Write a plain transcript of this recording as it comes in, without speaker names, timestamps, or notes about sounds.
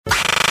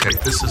Okay,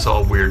 this is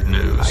all weird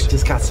news. I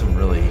just got some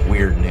really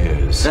weird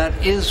news. That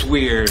is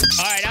weird.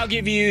 All right, I'll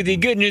give you the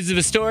good news of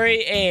the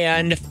story,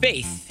 and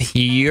Faith,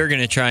 you're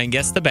going to try and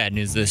guess the bad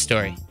news of the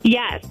story.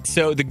 Yes.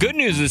 So the good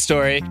news of the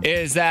story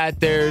is that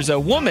there's a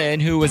woman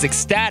who was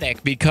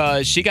ecstatic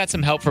because she got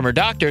some help from her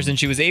doctors and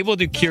she was able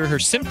to cure her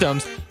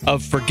symptoms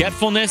of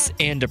forgetfulness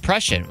and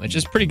depression, which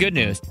is pretty good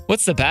news.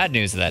 What's the bad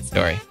news of that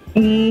story?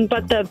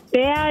 But the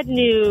bad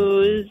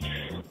news,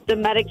 the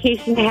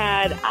medication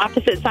had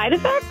opposite side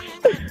effects.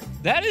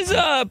 That is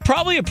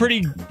probably a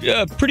pretty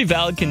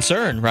valid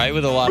concern, right?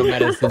 With a lot of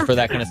medicine for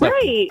that kind of stuff.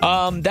 Right.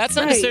 That's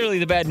not necessarily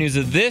the bad news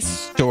of this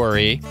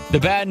story. The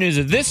bad news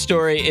of this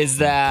story is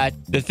that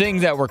the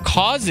things that were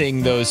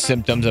causing those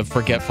symptoms of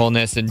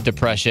forgetfulness and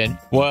depression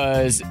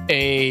was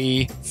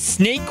a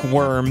snake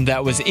worm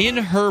that was in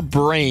her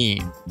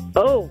brain.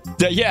 Oh.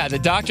 The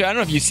doctor, I don't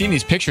know if you've seen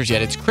these pictures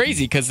yet. It's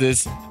crazy because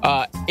this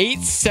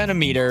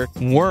 8-centimeter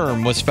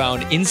worm was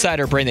found inside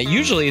her brain that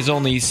usually is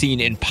only seen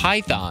in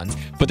pythons.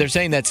 But they're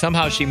saying that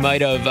somehow she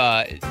might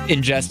have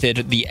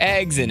ingested the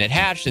eggs and it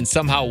hatched and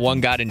somehow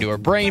one got into her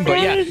brain. But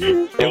that is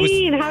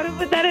insane. How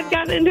would that have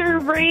gotten into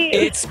her brain?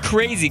 It's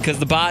crazy because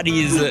the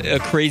body is a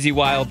crazy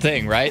wild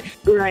thing, right?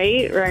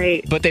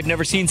 Right. But they've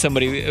never seen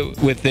somebody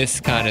with this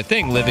kind of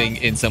thing living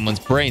in someone's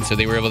brain, so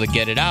they were able to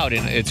get it out.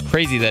 And it's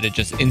crazy that it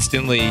just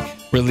instantly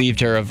relieved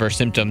her of her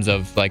symptoms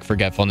of like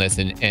forgetfulness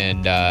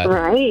and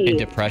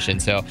depression.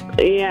 So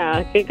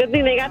yeah, good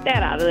thing they got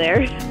that out of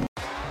there.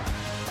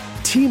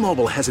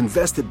 T-Mobile has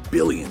invested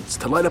billions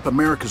to light up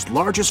America's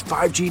largest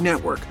 5G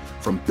network,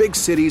 from big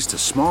cities to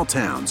small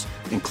towns,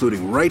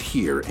 including right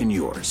here in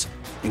yours.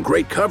 And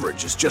great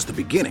coverage is just the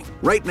beginning.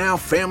 Right now,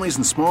 families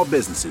and small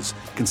businesses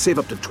can save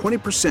up to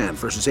 20%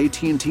 versus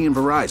AT&T and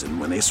Verizon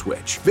when they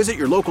switch. Visit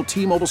your local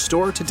T-Mobile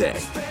store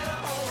today.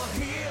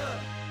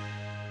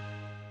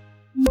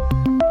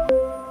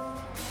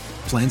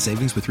 Plan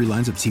savings with 3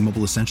 lines of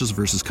T-Mobile Essentials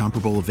versus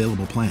comparable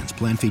available plans.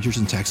 Plan features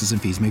and taxes and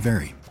fees may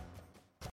vary.